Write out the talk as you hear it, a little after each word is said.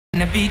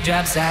the beat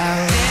drops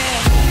out.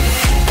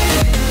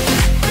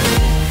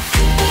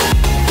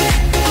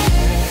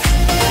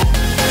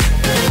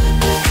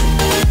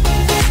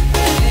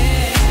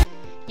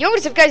 Yo,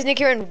 what's up, guys? Nick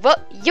here, and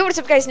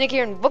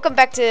welcome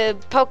back to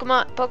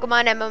Pokemon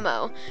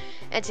MMO.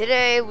 And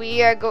today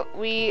we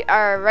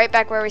are right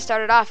back where we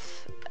started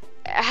off.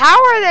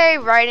 How are they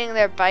riding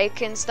their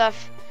bike and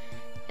stuff?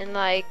 And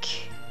like,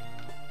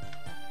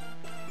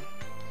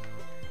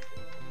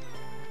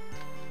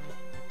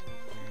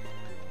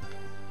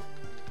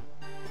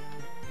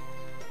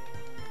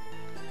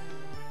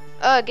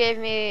 oh, it gave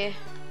me.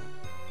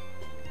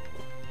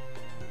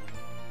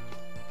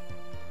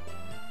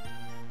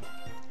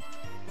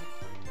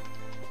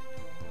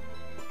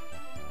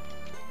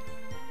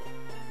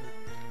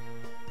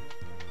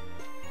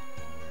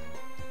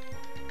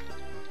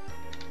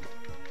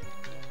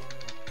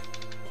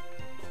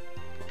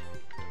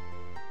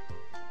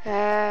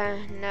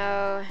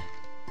 No.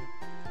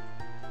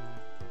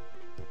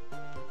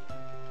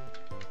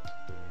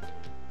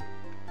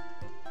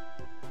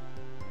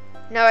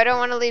 No, I don't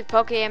want to leave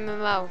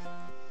PokeMMO.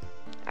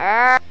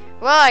 Well,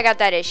 I got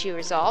that issue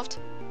resolved.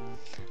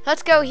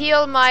 Let's go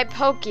heal my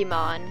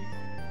Pokemon.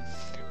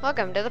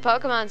 Welcome to the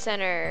Pokemon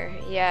Center.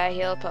 Yeah,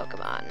 heal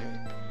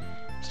Pokemon.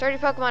 Restore your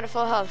Pokemon to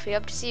full health. We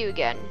hope to see you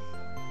again.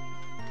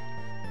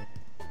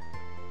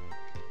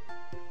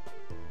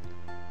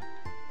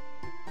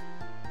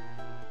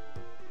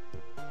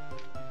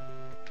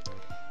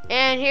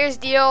 And here's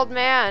the old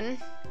man.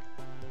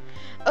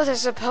 Oh,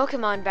 there's a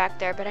Pokemon back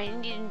there, but I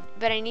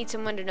need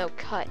someone to know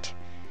Cut.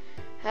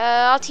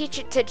 I'll teach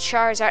it to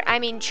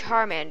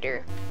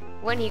Charmander,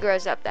 when he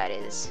grows up, that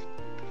is.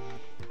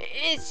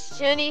 It's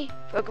sunny.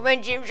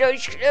 Pokemon gym's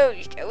always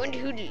closed. I wonder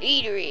who the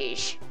leader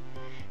is.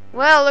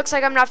 Well, looks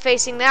like I'm not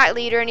facing that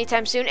leader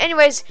anytime soon.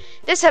 Anyways,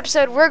 this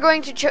episode we're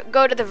going to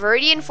go to the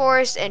Viridian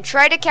Forest and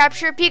try to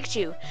capture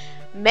Pikachu.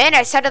 Man,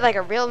 I sounded like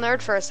a real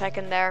nerd for a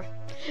second there.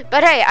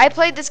 But hey, I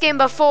played this game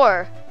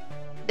before.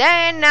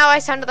 Then now I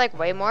sounded like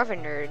way more of a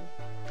nerd.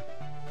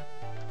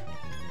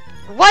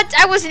 What?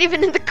 I wasn't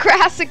even in the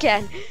grass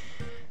again.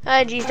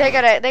 Geez, they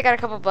got a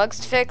couple bugs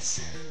to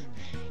fix.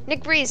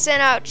 Nick Breeze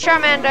sent out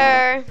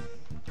Charmander.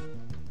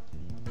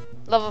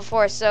 Level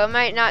 4, so it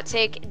might not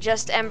take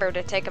just Ember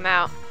to take him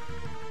out.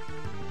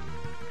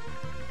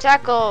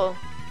 Tackle.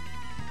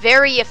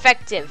 Very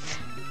effective.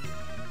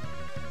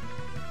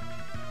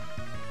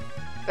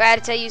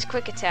 Right, I use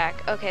quick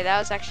attack. Okay,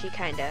 that actually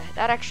kinda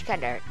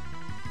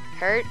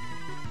hurt.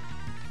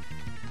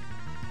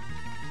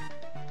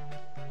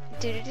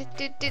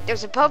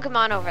 There's a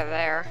Pokemon over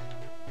there.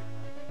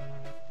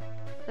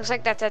 Looks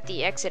like that's at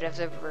the exit of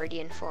the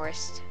Viridian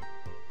Forest.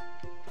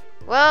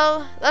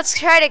 Well, let's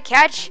try to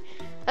catch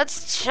a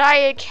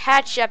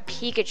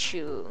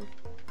Pikachu.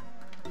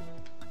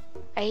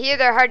 I hear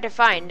they're hard to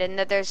find and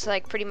that there's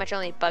like pretty much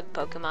only bug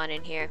Pokemon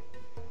in here.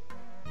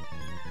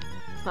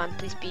 Come on,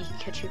 please be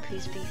Pikachu,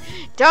 please be.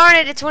 Darn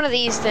it, it's one of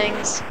these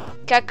things.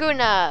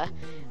 Kakuna.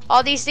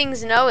 All these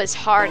things know is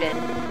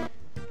Harden.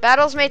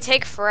 Battles may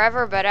take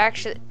forever, but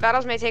actually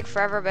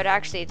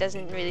it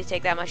doesn't really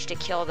take that much to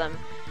kill them.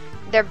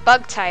 They're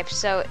bug types,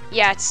 so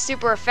yeah, it's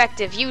super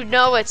effective. You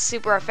know it's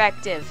super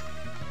effective.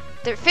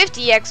 They're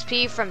 50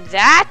 XP from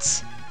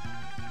that?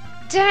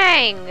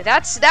 Dang,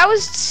 that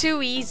was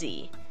too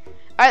easy.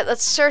 Alright,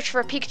 let's search for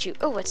a Pikachu.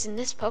 Oh, what's in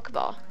this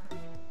Pokeball?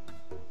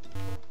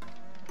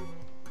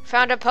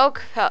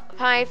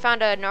 I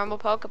found a normal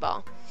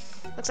Pokeball.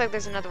 Looks like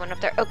there's another one up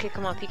there. Okay,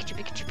 come on, Pikachu,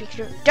 Pikachu,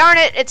 Pikachu. Darn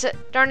it,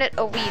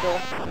 a Weedle.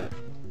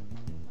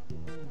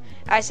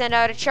 I sent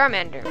out a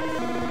Charmander.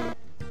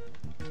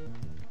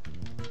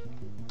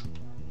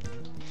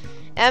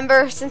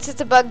 Ember, since it's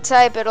a bug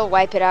type, it'll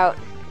wipe it out.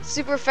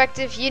 Super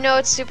effective, you know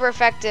it's super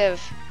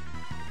effective.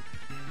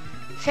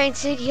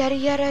 Fainted, yada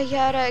yada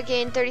yada,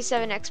 gain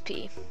 37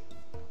 XP.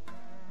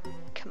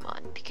 Come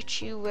on,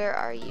 Pikachu, where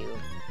are you?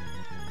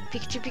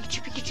 Pikachu,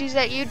 Pikachu, Pikachu, is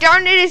that you?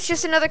 Darn it, it's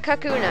just another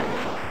Kakuna.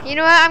 You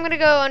know what, I'm gonna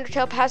go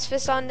Undertale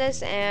Pacifist on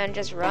this and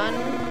just run.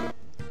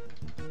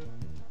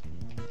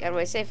 Get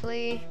away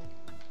safely.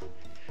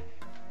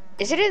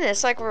 Is it in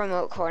this, like,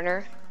 remote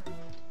corner?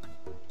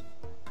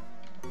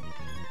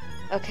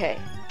 Okay.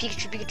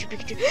 Pikachu, Pikachu,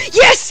 Pikachu.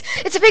 Yes!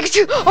 It's a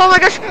Pikachu! Oh my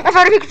gosh, I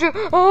found a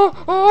Pikachu!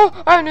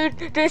 Oh, I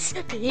need this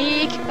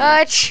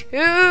Pikachu!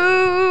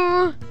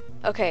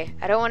 Okay,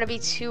 I don't want to be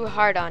too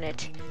hard on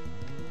it.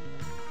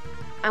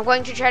 I'm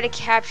going to try to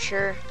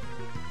capture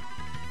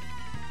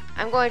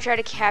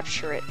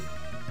it.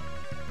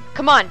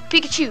 Come on,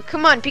 Pikachu.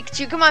 Come on,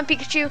 Pikachu. Come on,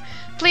 Pikachu.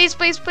 Please,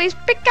 please, please.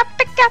 Pick up,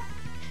 pick up.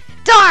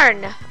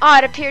 Darn! Oh,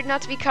 it appeared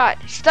not to be caught.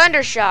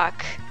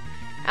 Thundershock.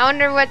 I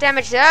wonder what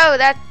damage. Oh,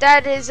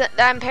 that is.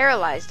 I'm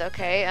paralyzed.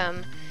 Okay.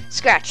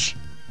 Scratch.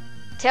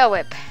 Tail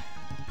Whip.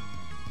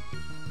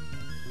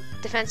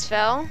 Defense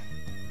fell.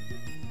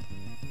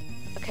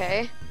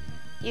 Okay.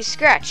 You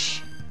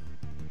Scratch.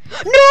 No,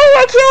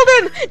 I killed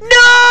him!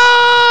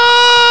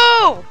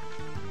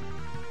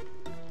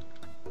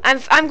 No!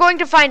 I'm going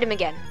to find him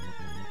again.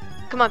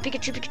 Come on,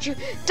 Pikachu, Pikachu.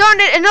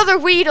 Darn it, another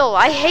Weedle.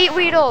 I hate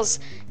Weedles.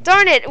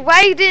 Darn it!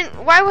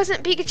 Why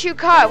wasn't Pikachu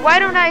caught? Why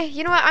don't I?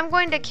 You know what? I'm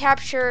going to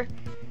capture.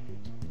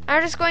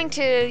 I'm just going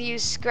to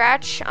use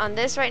Scratch on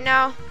this right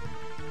now.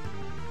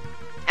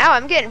 Ow!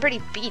 I'm getting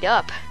pretty beat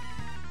up.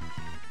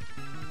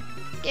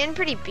 Getting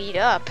pretty beat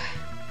up.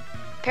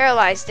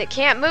 Paralyzed. It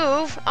can't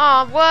move.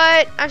 Aw,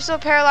 what? I'm still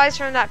paralyzed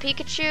from that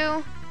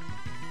Pikachu.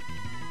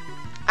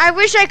 I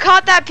wish I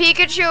caught that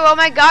Pikachu. Oh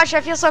my gosh,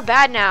 I feel so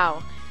bad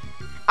now.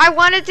 I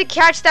wanted to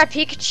catch that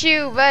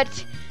Pikachu,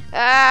 but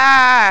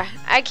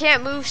I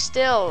can't move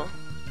still.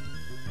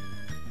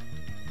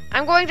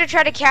 I'm going to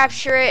try to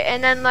capture it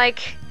and then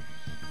like,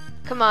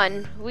 come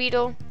on,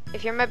 Weedle,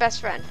 if you're my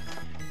best friend,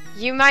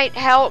 you might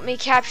help me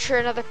capture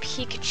another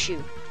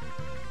Pikachu.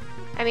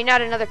 I mean,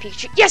 not another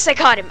Pikachu. Yes, I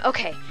caught him.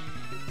 Okay,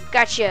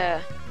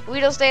 gotcha.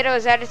 Weedle's data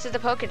is added to the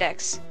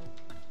Pokedex.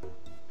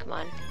 Come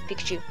on,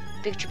 Pikachu,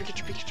 Pikachu,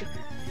 Pikachu, Pikachu.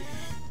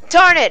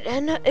 Darn it,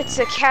 and it's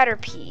a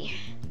Caterpie.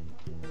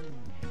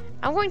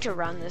 I'm going to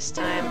run this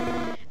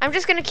time. I'm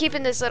just gonna keep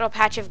in this little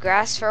patch of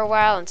grass for a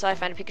while until I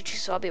find a Pikachu,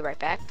 so I'll be right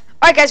back.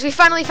 Alright guys, we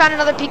finally found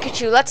another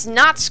Pikachu. Let's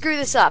not screw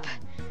this up.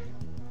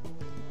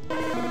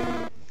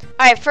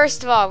 Alright,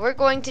 first of all, we're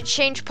going to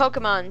change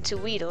Pokemon to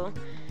Weedle.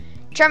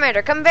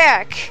 Charmander, come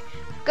back.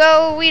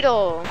 Go,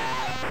 Weedle.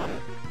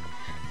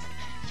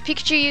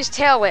 Pikachu used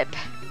Tail Whip.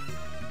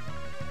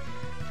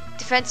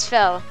 Defense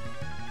fell.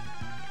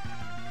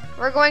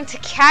 We're going to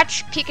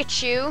catch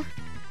Pikachu.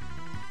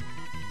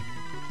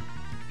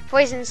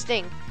 Poison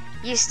Sting.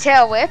 Use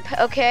Tail Whip.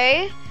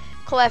 Okay.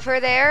 Clever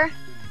there.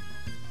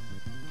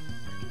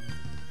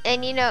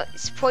 And you know,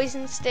 it's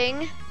Poison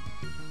Sting.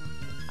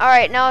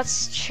 Alright, now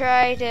let's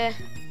try to...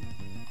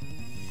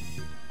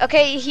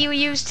 Okay, he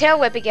used Tail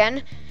Whip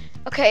again.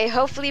 Okay,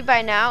 hopefully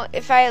by now,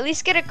 if I at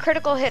least get a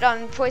critical hit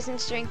on Poison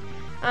Sting,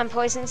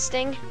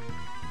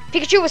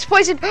 Pikachu was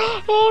poisoned!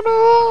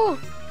 Oh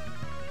no!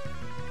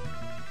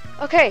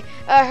 Okay,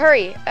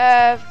 hurry.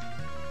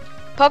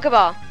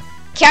 Pokeball.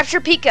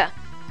 Capture Pika.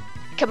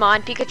 Come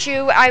on,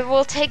 Pikachu. I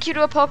will take you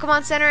to a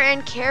Pokemon Center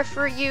and care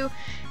for you.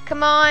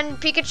 Come on,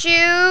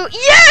 Pikachu.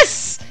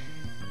 Yes!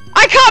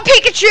 I caught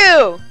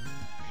Pikachu!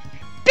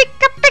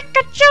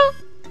 Pikachu!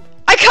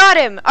 I caught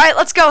him! Alright,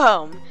 let's go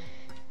home.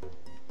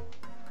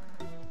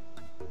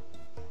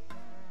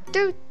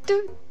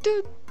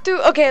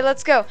 Okay,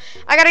 let's go.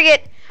 I gotta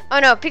get... Oh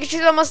no,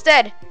 Pikachu's almost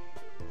dead.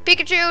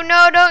 Pikachu,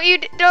 no, don't,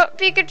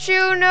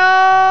 Pikachu,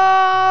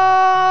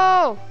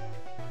 no!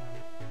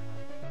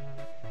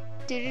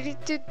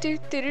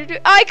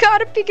 I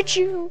caught a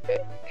Pikachu.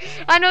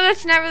 I know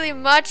that's not really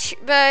much,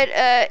 but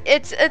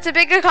it's a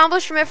big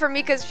accomplishment for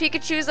me because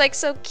Pikachu's like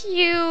so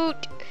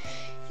cute.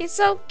 He's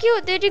so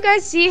cute. Did you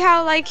guys see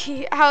how like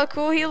how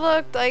cool he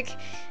looked? Like,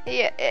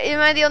 yeah, am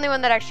I the only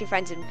one that actually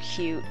finds him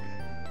cute?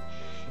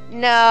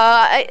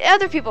 No,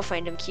 other people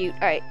find him cute.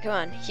 All right, come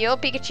on, heal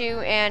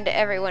Pikachu and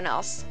everyone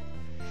else.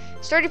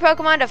 Sturdy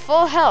Pokemon to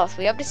full health.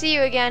 We hope to see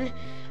you again.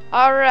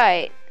 All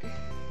right.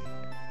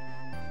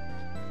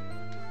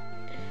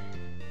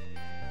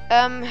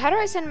 How do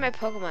I send my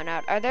Pokemon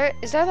out?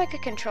 Is there like a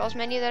controls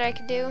menu that I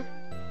can do?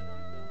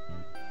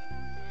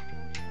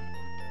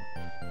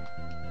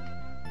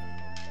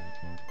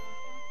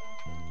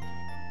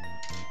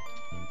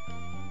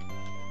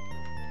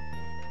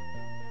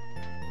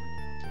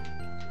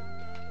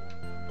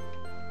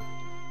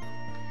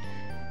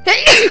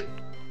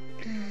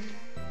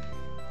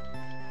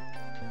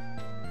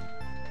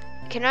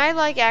 Can I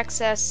like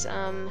access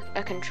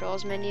a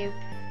controls menu?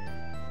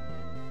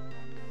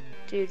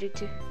 Do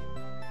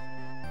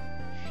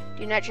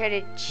not try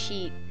to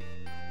cheat.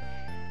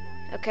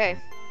 Okay.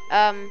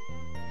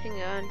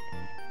 Hang on.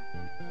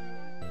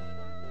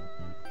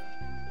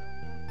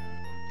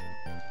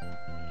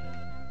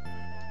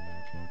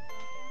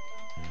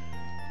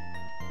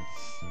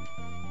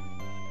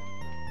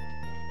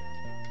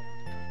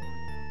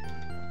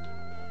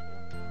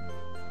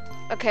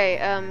 Okay,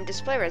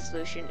 display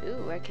resolution.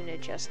 Ooh, I can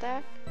adjust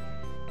that.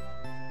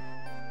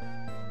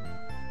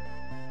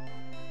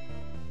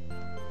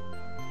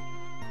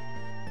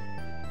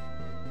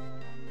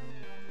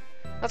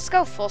 Let's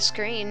go full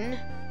screen.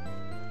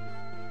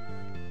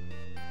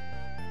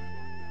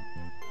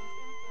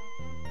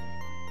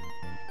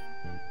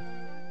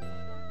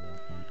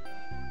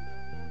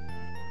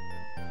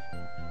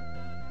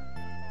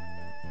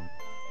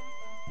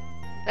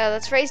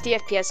 Let's raise the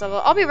FPS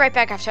level. I'll be right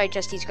back after I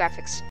adjust these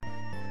graphics.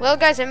 Well,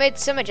 guys, I made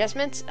some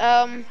adjustments.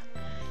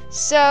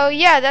 So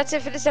yeah, that's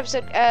it for this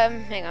episode.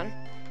 Hang on.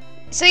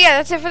 So yeah,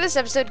 that's it for this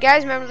episode,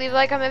 guys. Remember to leave a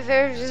like, comment,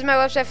 favorite, visit my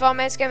website, follow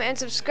my Instagram, and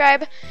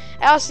subscribe.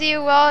 I'll see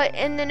you all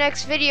in the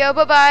next video.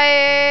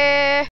 Bye-bye!